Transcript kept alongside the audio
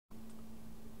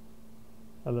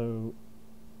Hello,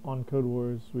 on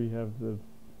Codewars we have the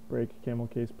break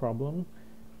camelCase problem,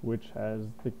 which has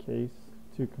the case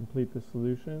to complete the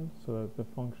solution so that the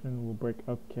function will break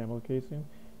up camelcasing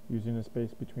using a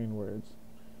space between words.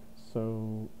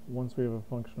 So once we have a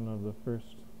function of the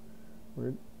first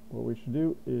word, what we should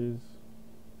do is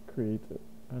create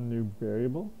a new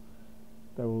variable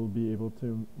that we'll be able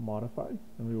to modify,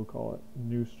 and we will call it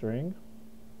new string.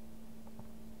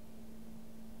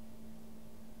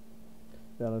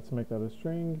 Yeah, let's make that a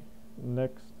string.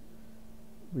 Next,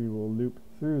 we will loop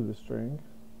through the string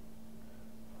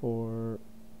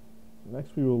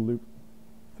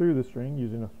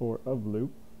using a for of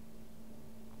loop.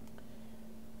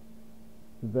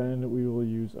 Then we will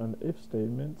use an if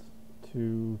statement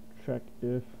to check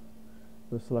if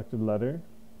the selected letter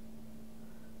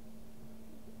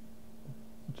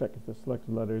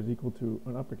is equal to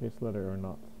an uppercase letter or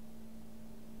not.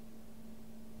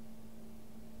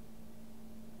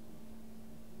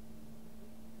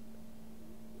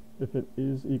 If it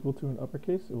is equal to an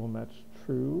uppercase, it will match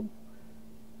true,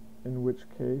 in which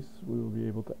case we will be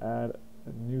able to add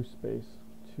a new space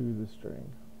to the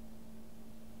string.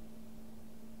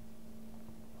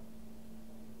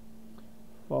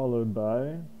 Followed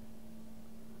by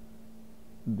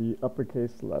the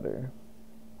uppercase letter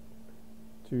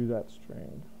to that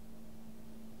string.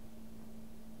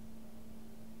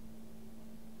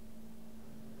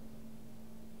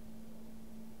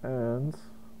 And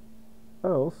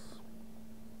else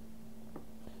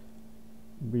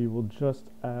we will just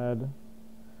add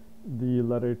the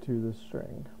letter to the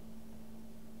string.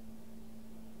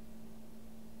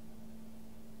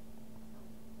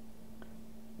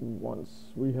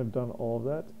 Once we have done all of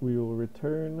that, we will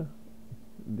return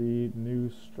the new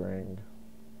string.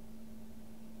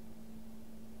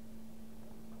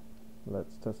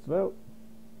 Let's test it out.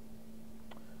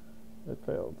 It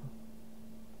failed.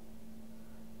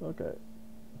 Okay.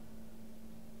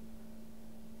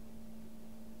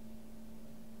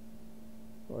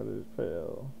 Why did it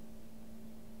fail?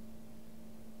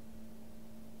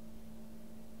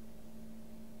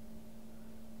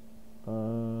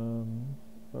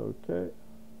 Okay.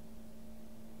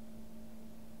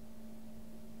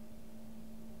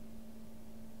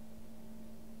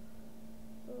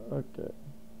 Okay.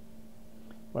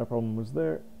 My problem was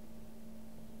there.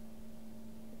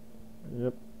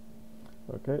 Yep.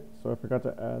 Okay, so I forgot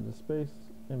to add a space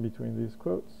in between these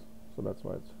quotes, so that's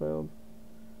why it's failed.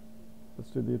 Let's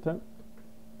do the attempt.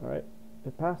 Alright,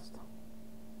 it passed.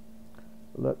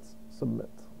 Let's submit.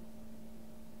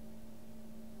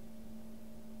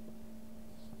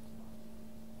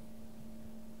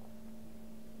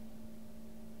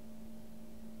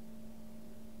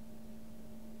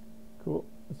 Cool,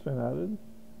 it's been added.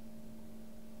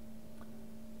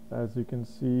 As you can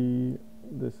see,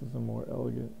 this is a more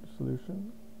elegant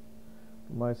solution.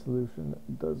 My solution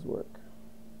does work.